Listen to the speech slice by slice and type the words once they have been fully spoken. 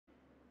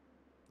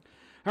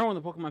Hello,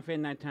 the Pokemon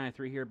Fan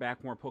 993 here, back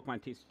with more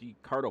Pokemon TCG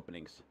card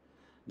openings.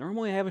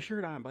 Normally I have a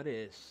shirt on, but it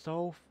is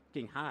so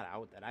fucking hot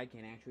out that I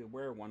can't actually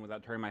wear one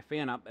without turning my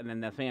fan up, and then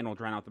the fan will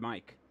drown out the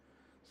mic.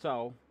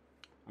 So,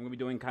 I'm going to be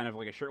doing kind of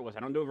like a shirtless. I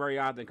don't do it very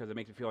often because it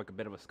makes me feel like a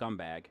bit of a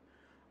scumbag,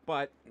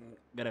 but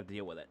gotta have to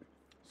deal with it.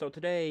 So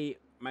today,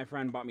 my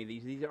friend bought me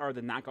these. These are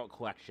the Knockout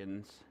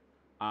Collections.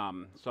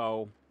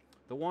 So,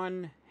 the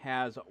one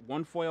has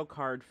one foil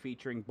card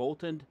featuring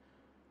Bolton,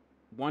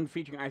 one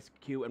featuring Ice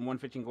Cube, and one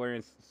featuring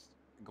Glorian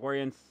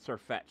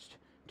Sirfetch'd.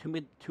 Two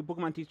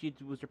Pokemon TCG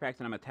booster packs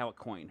and a metallic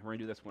coin. We're going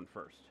to do this one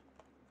first.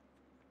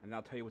 And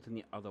I'll tell you what's in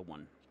the other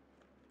one.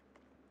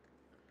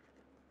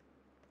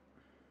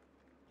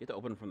 You have to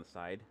open them from the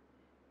side.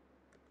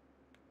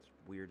 It's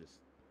weird as...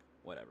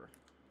 whatever.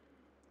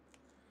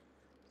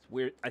 It's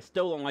weird. I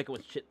still don't like it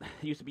when shit... It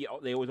used to be...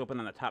 They always open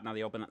on the top. Now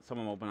they open... Some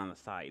of them open on the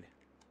side.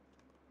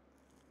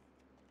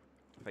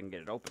 If I can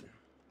get it open.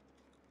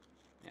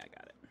 Yeah, I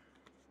got it.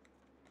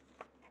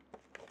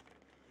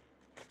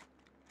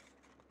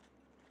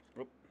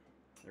 Oop.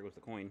 There goes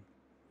the coin.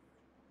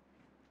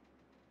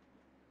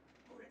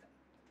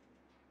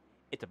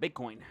 It's a big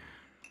coin.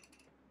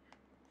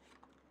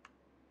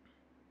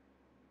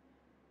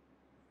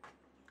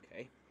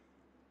 Okay.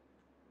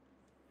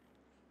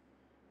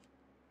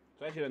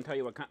 So I actually didn't tell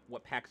you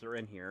what packs are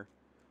in here,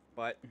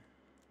 but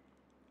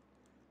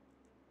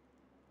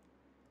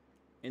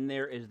in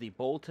there is the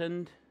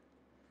Bolton,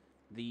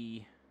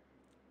 the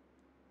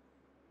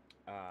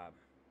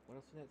what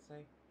else did that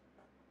say?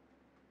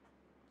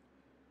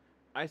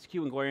 Ice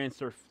Cube and Glorian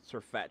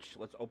Sirfetch'd.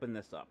 Let's open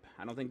this up.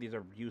 I don't think these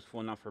are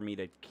useful enough for me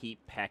to keep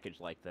packaged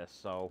like this,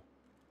 so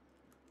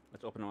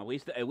let's open them.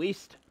 At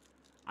least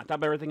on top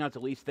of everything else,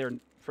 at least they're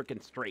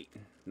freaking straight.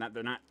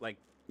 They're not like,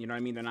 you know what I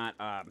mean? They're not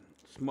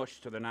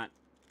smushed, so they're not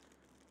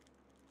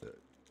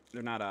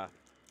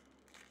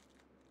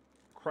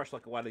crushed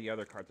like a lot of the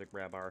other cards I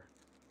grab are.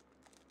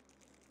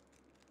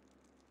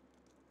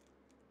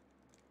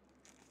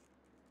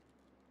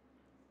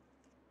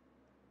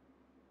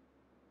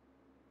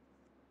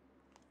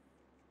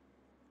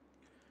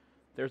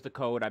 There's the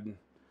code. I'm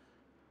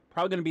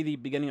probably going to be the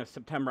beginning of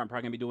September. I'm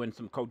probably going to be doing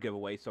some code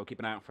giveaways, so keep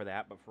an eye out for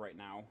that. But for right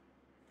now,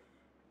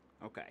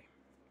 okay.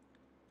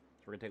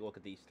 So we're going to take a look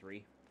at these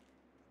three.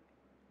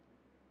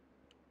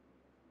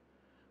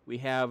 We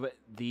have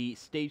the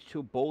Stage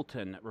 2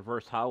 Bolton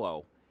Reverse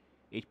Hollow.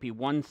 HP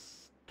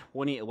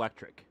 120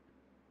 Electric.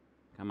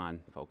 Come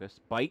on, focus.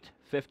 Bite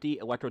 50,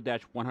 Electro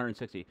Dash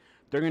 160.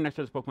 During your next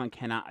turn, this Pokemon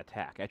cannot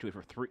attack. Actually,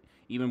 for 3,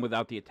 even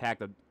without the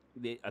attack,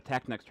 the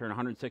attack next turn,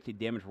 160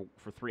 damage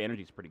for 3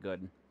 energy is pretty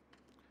good.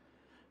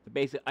 The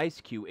basic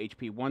Ice Cube,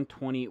 HP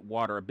 120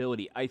 Water,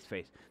 ability Ice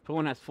Face. If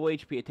someone has full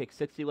HP, it takes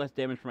 60 less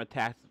damage from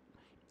attacks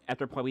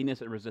after applying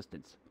weakness and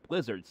resistance.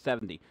 Blizzard,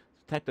 70. This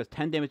attack does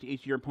 10 damage to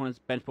each of your opponent's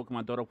bench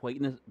Pokemon, total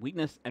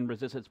weakness and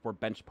resistance for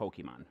bench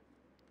Pokemon.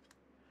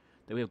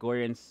 Then we have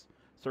Glorian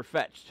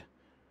Sirfetch'd.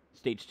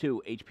 Stage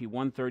 2, HP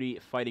 130,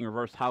 Fighting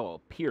Reverse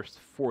Hollow. Pierce,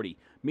 40.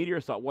 Meteor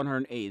Assault,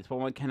 108. This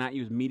Pokemon cannot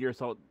use Meteor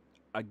Assault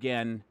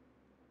again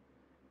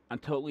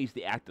until it leaves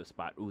the active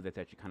spot. Ooh, that's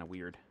actually kind of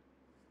weird.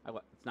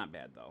 It's not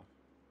bad, though.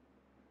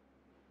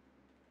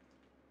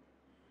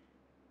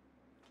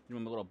 You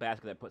know, my little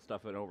basket that I put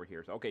stuff in over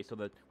here. So, okay, so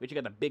we actually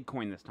got the big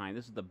coin this time.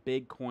 This is the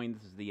big coin.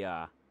 This is the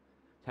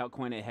talent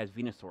coin. It has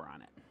Venusaur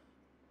on it.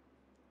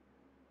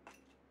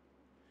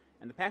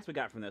 And the packs we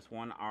got from this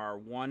one are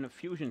 1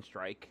 Fusion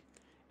Strike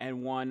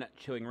and 1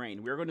 Chilling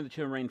Rain. We're going to do the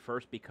Chilling Rain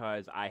first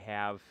because I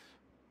have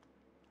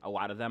a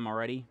lot of them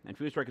already. And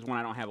Fusion Strike is one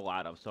I don't have a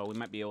lot of, so we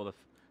might be able to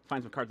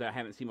find some cards that I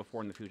haven't seen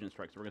before in the Fusion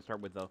Strike. So we're going to start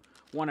with the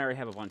one I already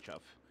have a bunch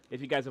of. If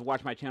you guys have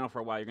watched my channel for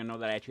a while, you're going to know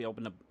that I actually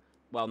opened up,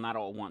 well, not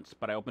all at once,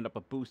 but I opened up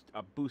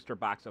a booster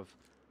box of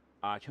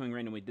Chilling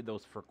Rain, and we did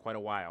those for quite a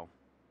while.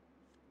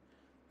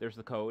 There's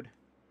the code.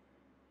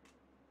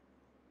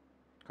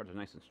 Cards are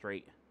nice and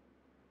straight.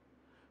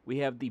 We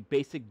have the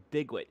basic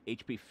Diglett,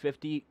 HP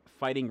 50,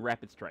 Fighting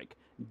Rapid Strike.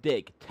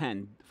 Dig,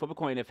 10. Flip a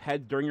coin. If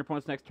heads during your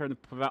opponent's next turn,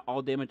 prevent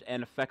all damage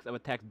and effects of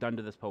attacks done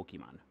to this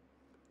Pokemon.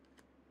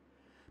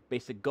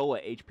 Basic Gola,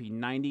 HP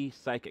 90,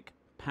 Psychic.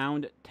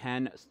 Pound,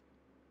 10,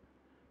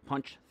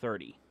 Punch,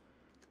 30.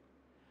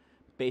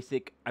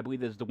 Basic, I believe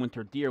this is the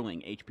Winter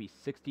Deerling, HP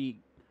 60,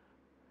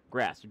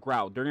 Grass.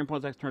 Growl. During your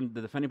opponent's next turn,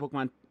 the defending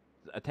Pokemon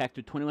attacks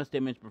do 20 less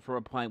damage before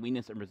applying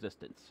weakness and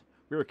resistance.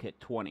 Rear Kit,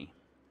 20.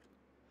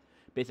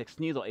 Basic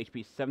Sneasel,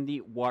 HP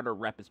 70, Water,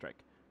 Rapid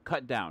Strike.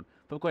 Cut Down.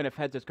 Flip coin if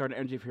heads, discard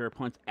energy for your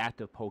opponent's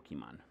active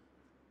Pokemon.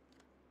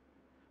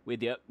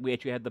 We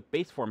actually had the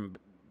base form,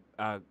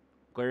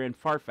 Glorian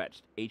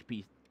Farfetch'd,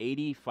 HP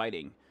 80,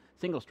 Fighting.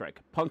 Single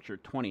Strike, Puncture,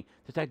 20.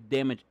 Detect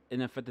damage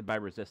unaffected by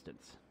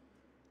resistance.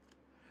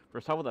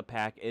 First half of the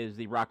pack is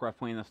the Rockruff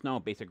playing in the snow.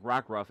 Basic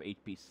Rockruff,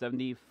 HP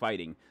 70,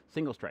 Fighting.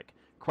 Single Strike,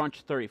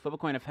 Crunch, 30. Flip a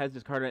coin if heads,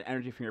 discard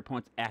energy from your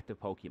opponent's active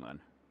Pokemon.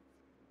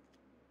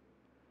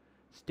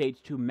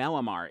 Stage 2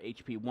 Malamar,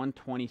 HP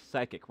 120,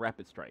 Psychic,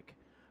 Rapid Strike.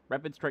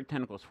 Rapid Strike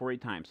Tentacles 40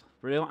 times.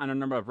 Reveal on a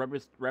number of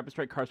Rapid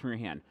Strike cards from your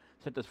hand.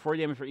 Set does 40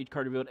 damage for each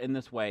card revealed in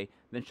this way,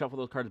 then shuffle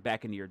those cards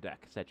back into your deck.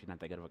 It's actually not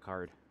that good of a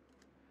card.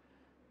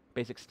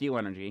 Basic Steel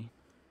Energy.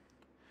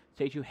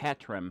 Stage 2 Hat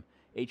Trim,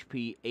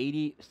 HP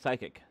 80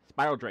 Psychic.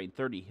 Spiral Drain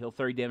 30, heal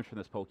 30 damage from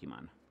this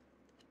Pokemon.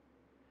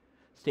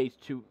 Stage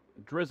 2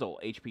 Drizzle,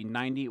 HP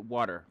 90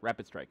 Water,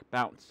 Rapid Strike.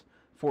 Bounce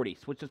 40,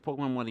 switch this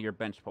Pokemon one of your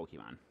bench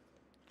Pokemon.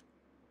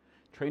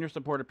 Trainer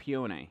Supporter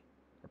Peony,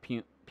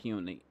 or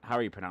Peony,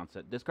 however you pronounce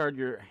it. Discard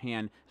your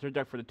hand, search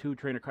deck for the 2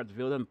 trainer cards,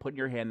 reveal them, put in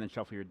your hand, then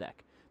shuffle your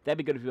deck. That'd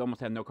be good if you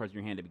almost had no cards in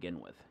your hand to begin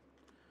with.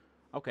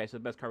 Okay, so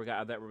the best card we got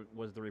out of that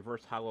was the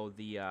Reverse Hollow,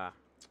 the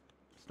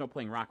Snow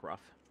Playing Rockruff.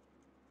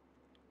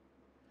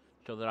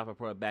 Show that off and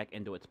put it back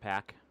into its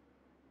pack.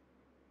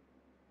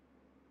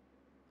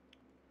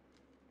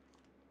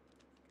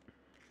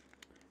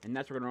 And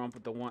next we're going to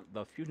run with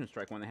the Fusion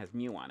Strike one that has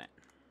Mew on it.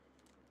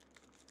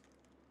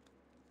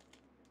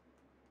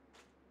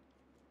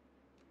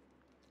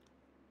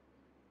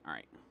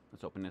 Alright,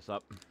 let's open this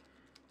up.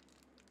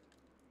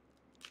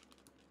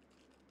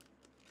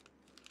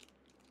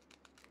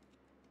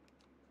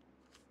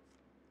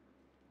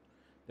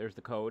 There's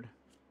the code.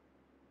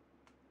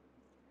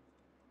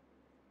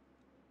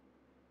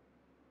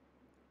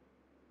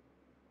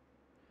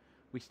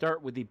 We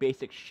start with the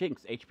basic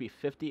Shinx, HP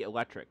 50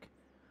 Electric.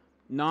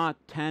 Gnaw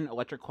 10,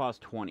 Electric Claws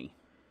 20.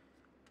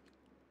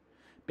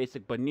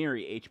 Basic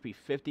Baniri, HP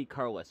 50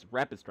 Carless,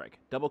 Rapid Strike.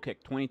 Double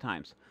Kick 20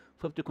 times.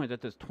 Flip 2 coins,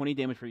 that does 20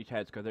 damage for each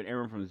head card. Then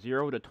arrow from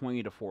 0 to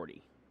 20 to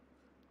 40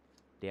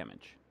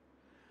 damage.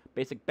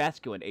 Basic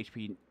Basculin,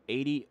 HP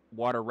 80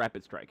 Water,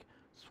 Rapid Strike.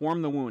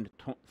 Swarm the Wound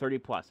 30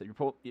 plus.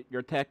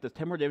 Your attack does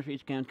 10 more damage for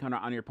each damage counter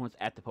on your opponent's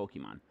active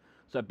Pokemon.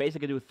 So I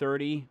basically do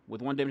 30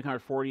 with 1 damage counter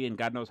 40, and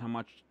God knows how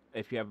much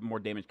if you have more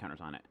damage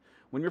counters on it.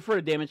 When you refer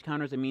to damage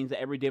counters, it means that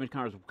every damage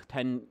counter is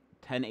 10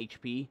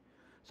 HP.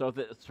 So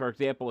if, for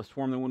example, a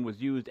Swarm the Wound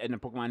was used and the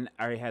Pokemon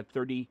already had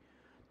 30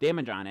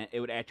 damage on it, it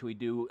would actually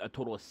do a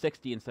total of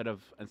 60 instead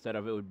of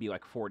it would be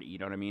like 40. You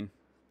know what I mean?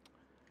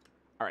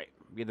 All right,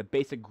 we have the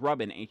basic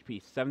Grubbin,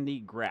 HP 70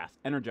 Grass,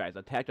 Energize,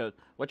 attack does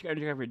electric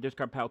energy for your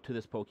discard pile to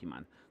this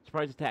Pokemon.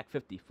 Surprise attack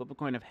 50. Flip a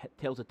coin if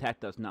Tails attack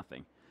does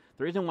nothing.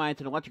 The reason why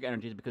it's an electric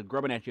energy is because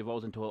Grubbin actually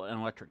evolves into an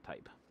electric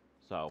type.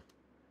 So,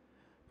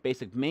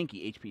 basic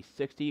Mankey, HP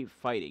 60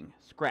 Fighting,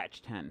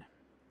 Scratch 10.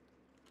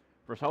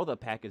 First all the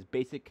pack is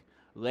basic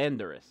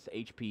Landorus,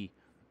 HP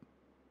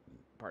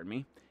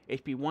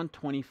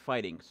 120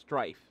 Fighting,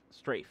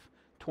 Strafe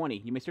 20.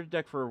 You may search the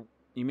deck for.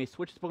 You may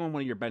switch this Pokemon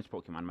one of your bench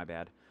Pokemon. My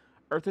bad.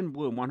 Earth and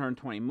Bloom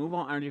 120. Move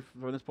all energy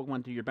from this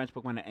Pokemon to your bench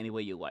Pokemon any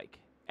way you like.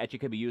 Actually,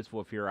 could be useful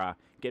if you're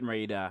getting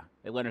ready to.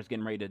 Atlanta's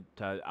getting ready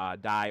to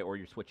die or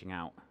you're switching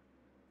out.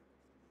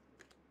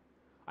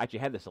 I actually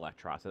had this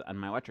Electros on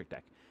my electric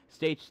deck.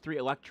 Stage 3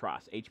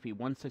 Electros, HP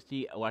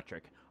 160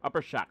 Electric.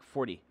 Upper Shock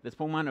 40. This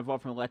Pokemon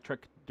evolved from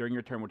Electric during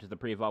your turn, which is the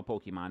pre-evolved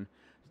Pokemon.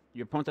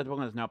 Your opponent's active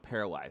Pokemon is now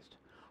paralyzed.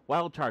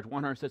 Wild Charge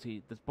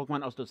 160. This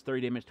Pokemon also does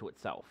 30 damage to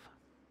itself.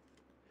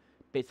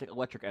 Basic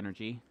Electric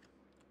Energy.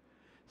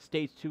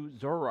 Stage 2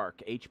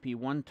 Zoroark, HP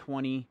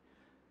 120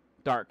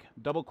 Dark.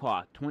 Double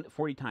Claw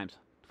 40 times.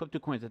 Flip 2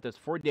 coins. That does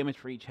 40 damage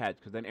for each head,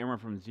 because then arrow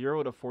from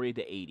 0 to 40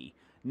 to 80.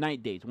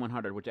 Night Daze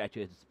 100, which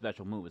actually is a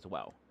special move as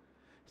well.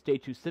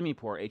 Stage 2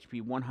 Simipour,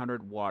 HP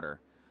 100 Water.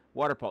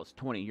 Water Pulse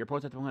 20. Your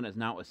opponent's active Pokemon is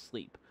now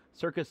asleep.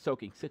 Circus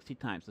Soaking 60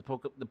 times. The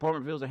opponent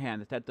reveals a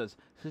hand that does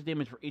 60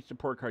 damage for each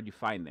support card you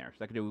find there. So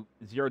that could do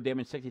 0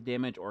 damage, 60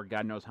 damage, or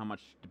God knows how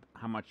much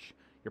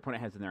your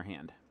opponent has in their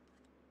hand.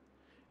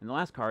 And the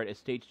last card is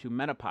Stage 2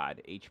 Metapod,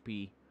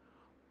 HP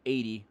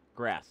 80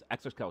 Grass,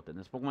 Exoskeleton.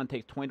 This Pokemon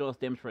takes 20 less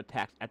damage for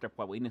attacks after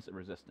flat weakness and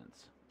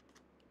resistance.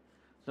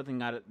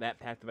 Something out of that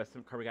pack, the best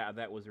card we got out of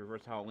that was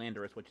Reverse Hollow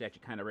Landorus, which is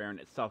actually kind of rare in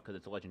itself because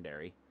it's a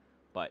legendary,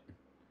 but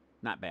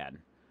not bad.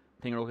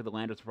 Taking a look at the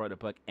Landorus for to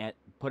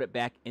put it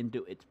back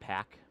into its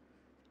pack.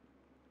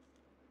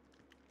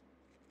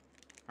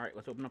 All right,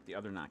 let's open up the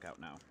other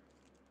knockout now.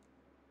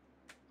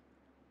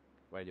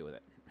 What do I do with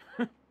it?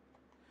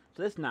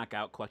 So this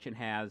knockout collection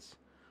has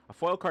a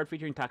foil card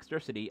featuring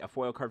Toxtricity, a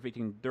foil card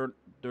featuring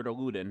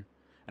Dirtoludin,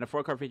 and a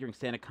foil card featuring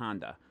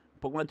Sandaconda.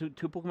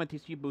 Two Pokemon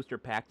TCG booster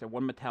packs, and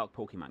 1 metallic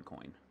Pokemon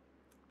coin.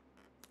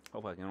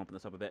 Hopefully I can open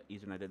this up a bit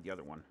easier than I did the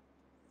other one.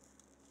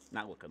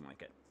 Not looking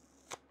like it.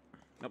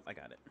 Nope, I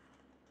got it.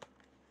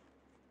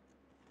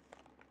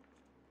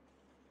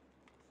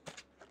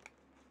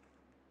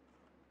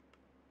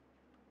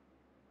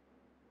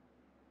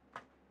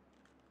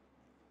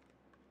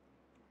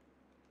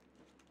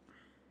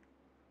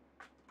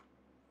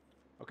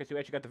 Okay, so we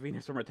actually got the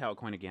Venusaur metallic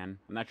coin again.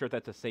 I'm not sure if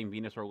that's the same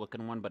Venusaur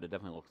looking one, but it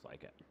definitely looks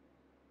like it.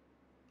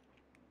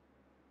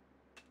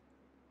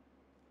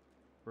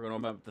 We're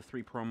going to open up the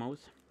 3 promos.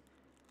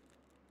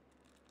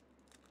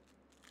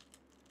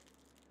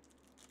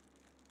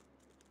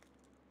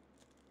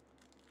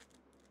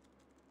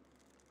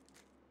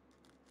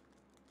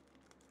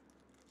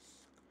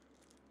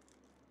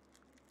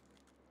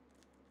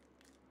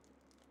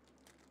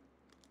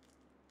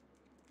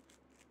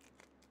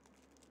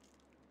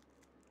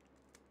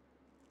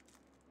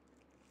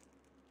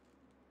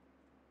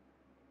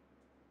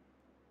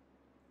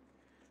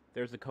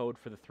 There's the code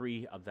for the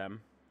 3 of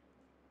them.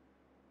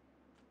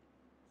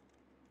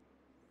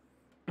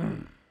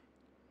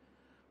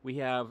 We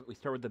start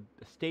with the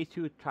stage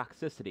 2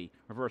 toxicity,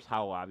 reverse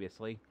hollow,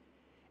 obviously.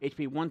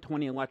 HP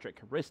 120 electric,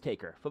 risk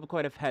taker, flip a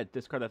coin of head,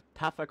 discard the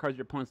top 5 cards of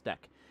your opponent's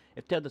deck.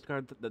 If dead,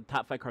 discard the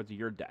top 5 cards of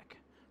your deck.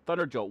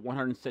 Thunder Jolt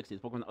 160.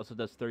 This Pokemon also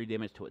does 30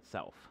 damage to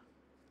itself.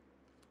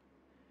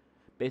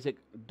 Basic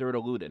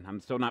Dirtoludin. I'm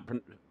still not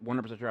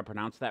 100% sure I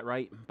pronounced that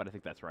right, but I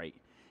think that's right.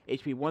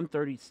 HP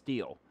 130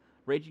 Steel.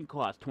 Raging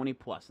Claws 20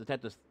 plus. This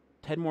does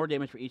 10 more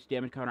damage for each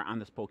damage counter on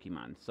this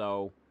Pokemon.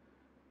 So,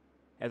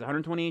 it has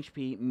 120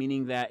 HP,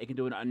 meaning that it can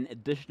do an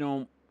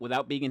additional,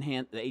 without being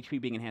enhanced, the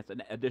HP being enhanced,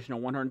 an additional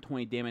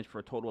 120 damage for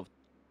a total of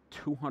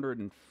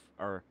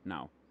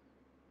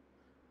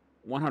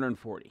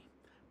 140.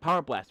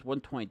 Power Blast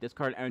 120.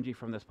 Discard energy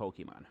from this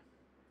Pokemon.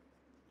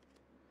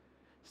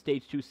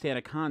 Stage 2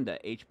 Sandaconda,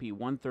 HP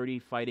 130,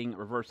 fighting,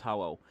 reverse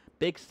hollow.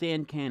 Big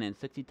Sand Cannon,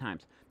 60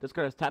 times.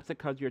 Discard as top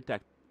 6 cards of your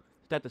deck.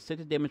 Stat the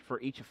 60 damage for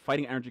each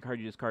fighting energy card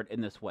you discard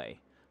in this way.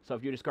 So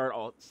if you discard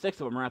all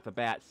 6 of them right off the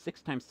bat,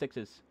 6 times 6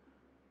 is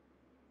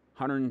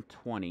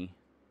 120.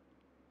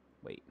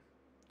 Wait.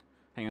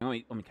 Hang on,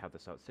 let me count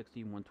this out.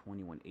 60,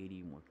 120,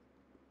 180,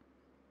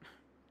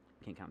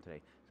 can't count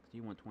today. 60,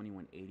 120,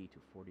 180,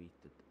 240,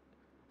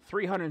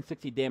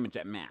 360 damage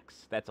at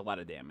max. That's a lot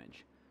of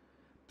damage.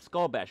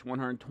 Skull Bash,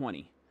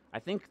 120. I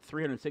think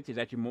 360 is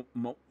actually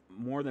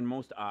more than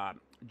most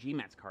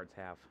GMAX cards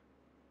have.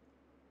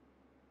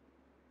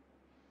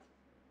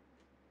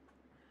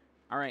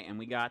 Alright, and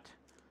we got,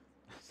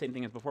 same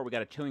thing as before, we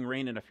got a Chilling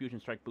Rain and a Fusion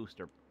Strike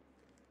booster.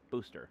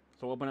 So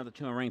we'll open up the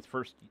Chilling Rains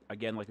first,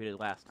 again, like we did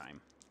last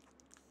time.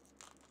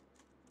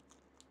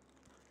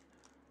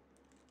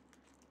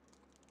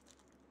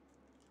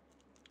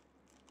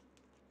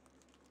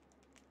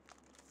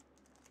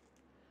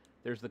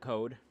 There's the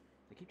code.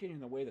 They keep changing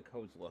the way the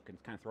codes look, and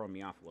it's kind of throwing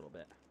me off a little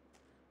bit.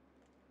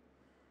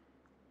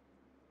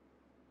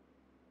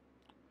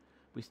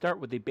 We start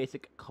with the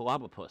basic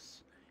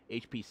Colobopus.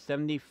 HP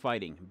 70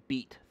 fighting,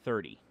 beat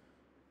 30.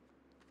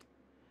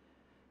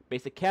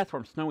 Basic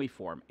Castform, Snowy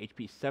Form,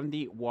 HP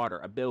 70 water,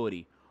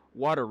 ability,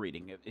 water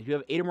reading. If you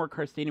have 8 or more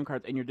stadium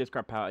cards in your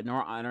discard pile,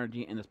 ignore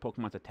energy in this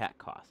Pokemon's attack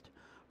cost.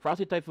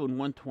 Frosty Typhoon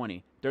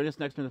 120. During this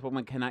next turn, this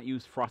Pokemon cannot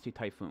use Frosty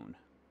Typhoon.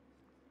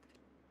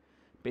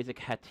 Basic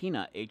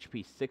Hatina,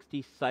 HP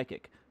 60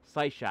 Psychic,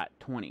 Side Shot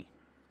 20.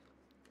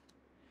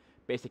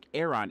 Basic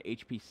Aeron,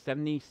 HP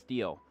 70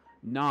 Steel,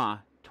 Gnaw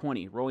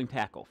 20, Rolling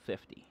Tackle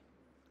 50.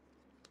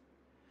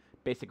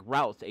 Basic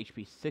Routes,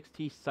 HP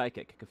 60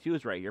 Psychic,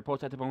 Confuse Ray. Your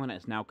opponent's active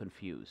opponent is now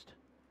confused.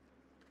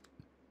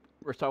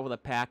 We're starting with a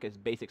pack is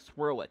Basic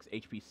Swirlix,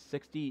 HP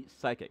 60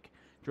 Psychic,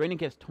 Draining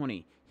Kiss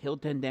 20, heal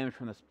 10 damage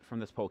from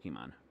this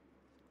Pokemon.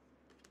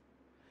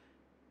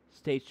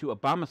 Stage 2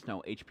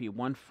 Abomasnow, HP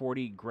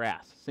 140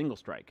 Grass, Single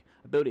Strike.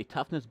 Ability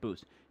Toughness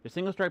Boost. Your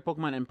Single Strike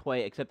Pokemon in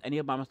play, except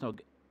any Abomasnow,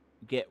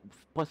 get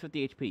plus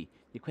 50 HP.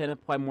 You can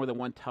apply more than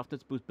one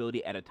Toughness Boost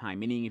ability at a time,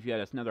 meaning if you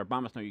had another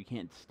Abomasnow, you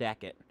can't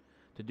stack it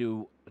to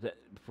do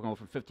from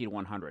 50 to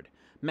 100.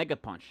 Mega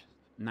Punch,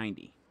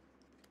 90.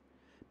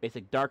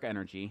 Basic Dark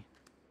Energy.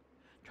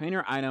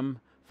 Trainer Item,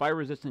 Fire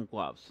Resistant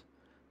Gloves.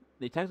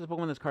 The attacks of the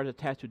Pokemon this card is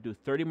attached to do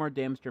 30 more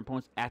damage to your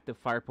opponent's active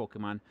fire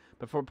Pokemon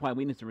before applying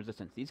weakness and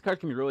resistance. These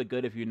cards can be really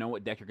good if you know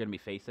what deck you're going to be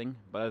facing,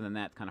 but other than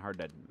that, it's kind of hard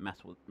to mess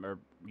with or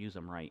use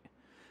them right.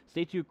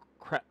 Stage 2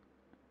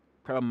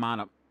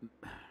 Crebaminable.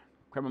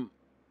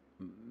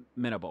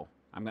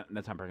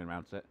 That's how I'm going to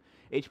pronounce it.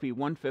 HP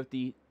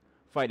 150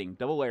 fighting,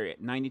 double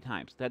lariat, 90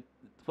 times. That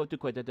flip to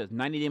quit, that does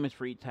 90 damage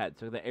for each head,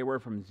 so that anywhere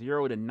from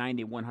 0 to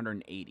 90,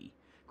 180.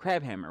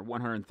 Crab Hammer,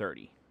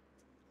 130.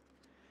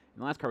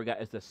 And the last card we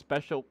got is the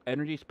Special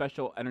Energy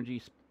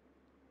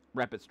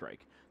Rapid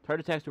Strike.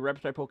 Target attacks to a Rapid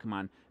Strike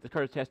Pokemon. This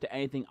card is attached to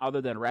anything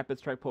other than Rapid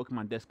Strike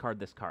Pokemon. Discard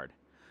this card.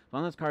 As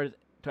long as this card is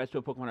attached to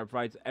a Pokemon that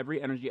provides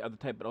every energy of the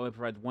type, but only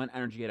provides one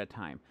energy at a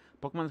time.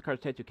 Pokemon this card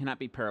is attached to cannot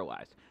be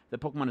paralyzed. If the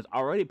Pokemon is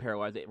already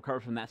paralyzed, it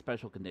recovers from that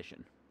special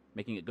condition,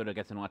 making it good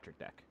against an electric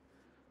deck.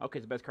 Okay,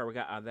 so the best card we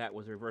got out of that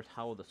was Reverse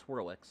Hollow the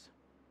Swirlix.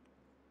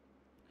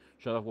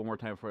 Show it off one more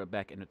time before it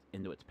back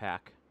into its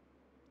pack.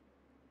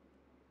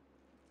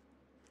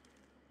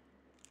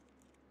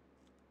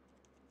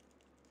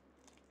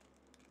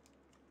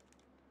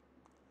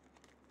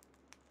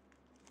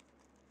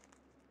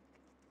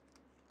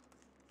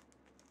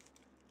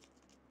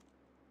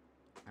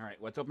 Alright,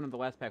 let's open up the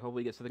last pack.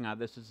 Hopefully get something out of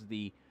this. This is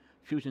the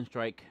Fusion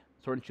Strike,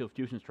 Sword and Shield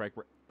Fusion Strike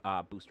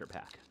booster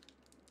pack.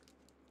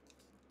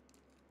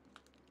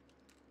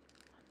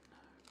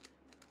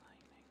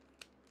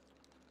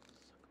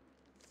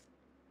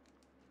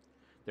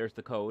 There's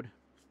the code.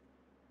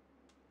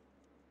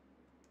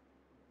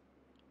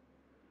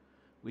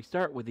 We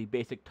start with the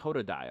basic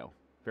Totodile.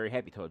 Very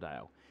happy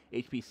Totodile.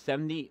 HP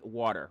 70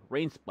 water.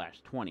 Rain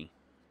Splash 20.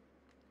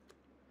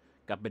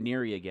 Got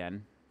Baneri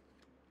again.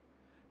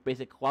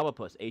 Basic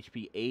Colobopus,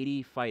 HP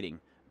 80 fighting.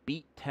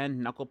 Beat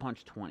 10, Knuckle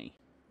Punch 20.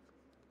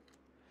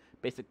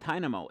 Basic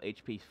Dynamo,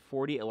 HP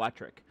 40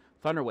 electric.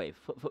 Thunderwave,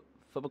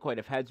 flip a coin.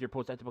 If heads, your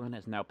opponent's active Pokemon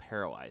is now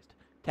paralyzed.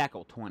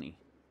 Tackle 20.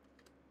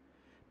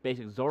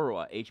 Basic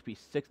Zorua, HP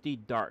 60,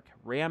 Dark.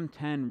 Ram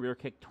 10, Rear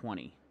Kick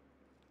 20.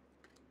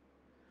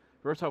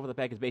 Reverse off of the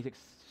pack is Basic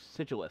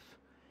Sigilith,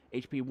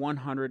 HP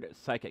 100,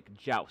 Psychic,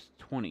 Joust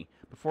 20.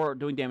 Before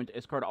doing damage,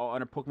 discard all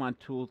other Pokemon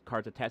tool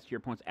cards attached to your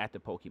opponent's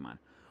active Pokemon.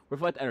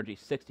 Reflect Energy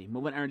 60.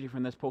 Movement energy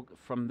from this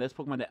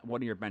Pokemon to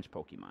one of your bench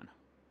Pokemon.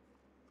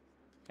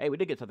 Hey, we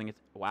did get something. It's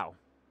wow.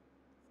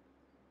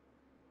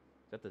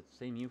 Is that the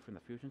same Mew from the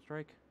Fusion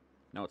Strike?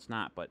 No, it's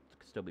not, but it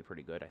could still be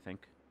pretty good, I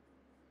think.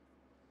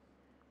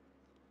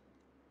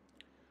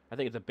 I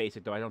think it's a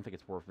basic, though. I don't think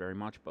it's worth very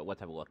much, but let's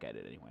have a look at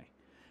it anyway.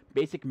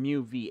 Basic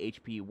Mew V,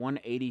 HP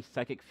 180,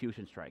 Psychic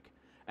Fusion Strike.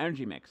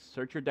 Energy Mix.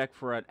 Search your deck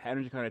for an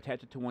energy card,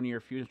 attach it to one of your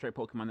Fusion Strike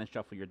Pokemon, then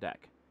shuffle your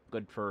deck.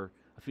 Good for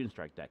a Fusion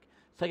Strike deck.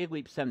 Psychic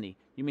Leap 70.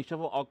 You may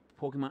shuffle all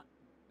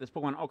this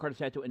Pokemon all cards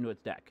attached to it into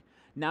its deck.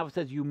 Now, if it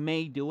says you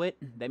may do it,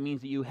 that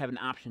means that you have an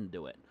option to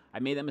do it. I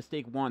made that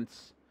mistake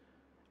once,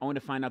 only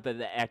to find out that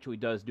it actually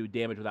does do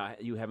damage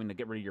without you having to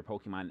get rid of your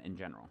Pokemon in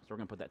general. So we're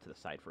going to put that to the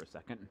side for a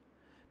second.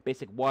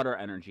 Basic Water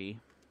Energy.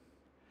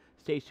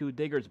 Stage 2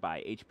 Digger's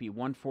By, HP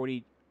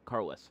 140,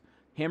 Carless.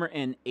 Hammer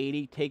in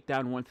 80, take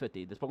down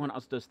 150. This Pokemon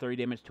also does 30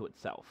 damage to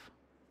itself.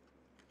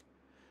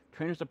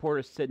 Trainer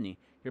Supporter Sydney.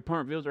 Your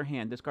opponent reveals their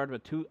hand. Discard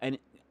of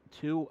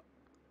two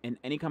in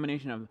any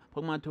combination of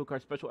Pokemon Tool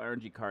cards, Special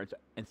Energy cards,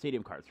 and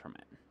Stadium cards from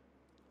it.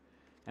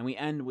 And we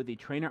end with the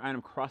Trainer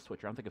Item Cross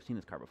Switcher. I don't think I've seen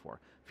this card before.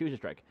 Fusion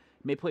Strike.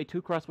 You may play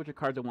 2 Cross Switcher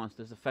cards at once.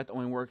 This effect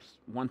only works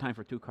one time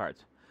for 2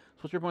 cards.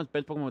 Switch your opponent's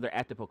bench Pokemon with their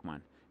active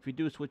Pokemon. If you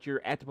do, switch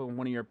your active Pokemon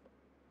one of your...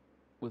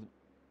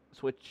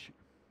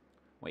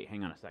 Wait,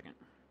 hang on a second.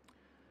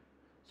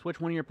 Switch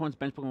one of your opponent's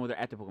bench Pokemon with their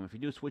active Pokemon. If you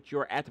do, switch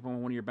your active Pokemon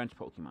with one of your bench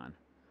Pokemon.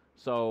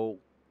 So,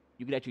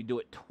 you could actually do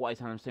it twice.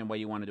 I don't understand why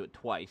you want to do it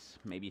twice.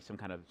 Maybe some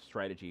kind of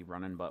strategy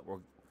running, but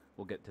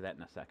we'll get to that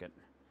in a second.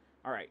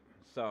 Alright,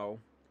 so...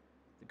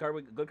 The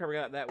good card we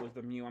got that was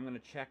the Mew. I'm going to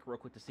check real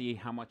quick to see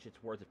how much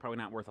it's worth. It's probably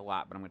not worth a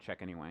lot, but I'm going to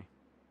check anyway.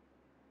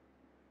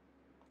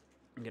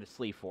 And get a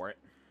sleeve for it.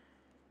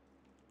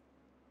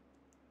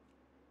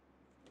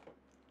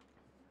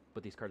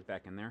 Put these cards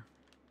back in there.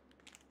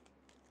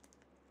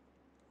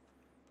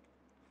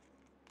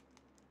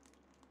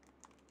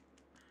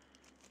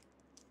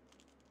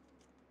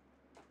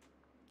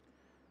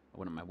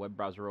 Open up my web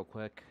browser real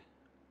quick.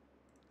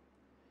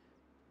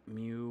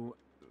 Mew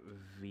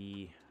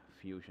V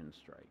Fusion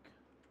Strike.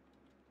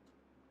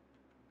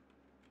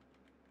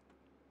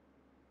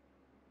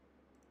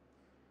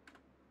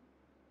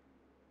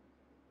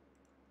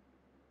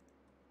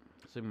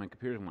 See if my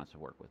computer wants to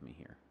work with me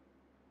here.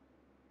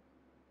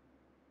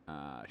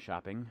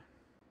 Shopping.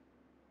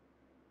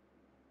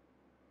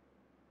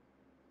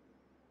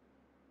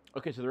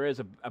 Okay, so there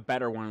is a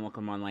better one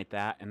looking one like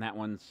that, and that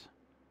one's...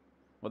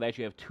 Well, they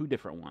actually have 2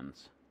 different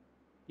ones.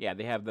 Yeah,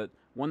 they have the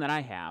one that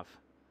I have,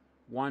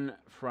 one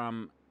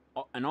from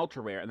an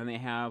Ultra Rare, and then they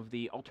have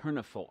the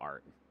alternative full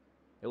art.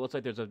 It looks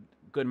like there's a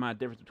good amount of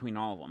difference between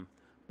all of them.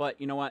 But,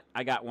 you know what?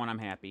 I got one, I'm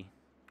happy.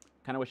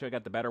 Kind of wish I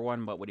got the better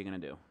one, but what are you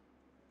going to do?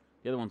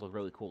 The other ones look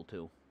really cool,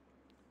 too.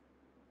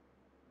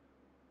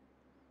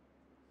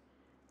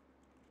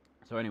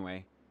 So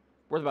anyway,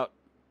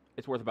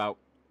 it's worth about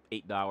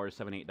 $8,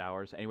 $7,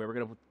 $8. Anyway, we're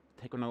going to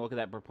take another look at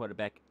that and put it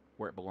back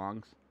where it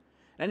belongs.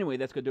 Anyway,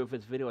 that's going to do it for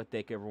this video. I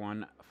thank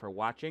everyone for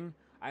watching.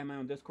 I have my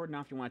own Discord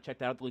now if you want to check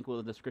that out. The link will be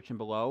in the description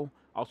below.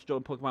 Also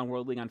join Pokemon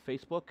World League on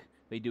Facebook.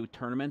 They do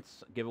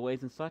tournaments,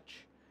 giveaways, and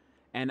such.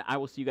 And I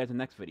will see you guys in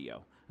the next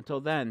video.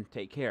 Until then,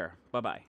 take care. Bye-bye.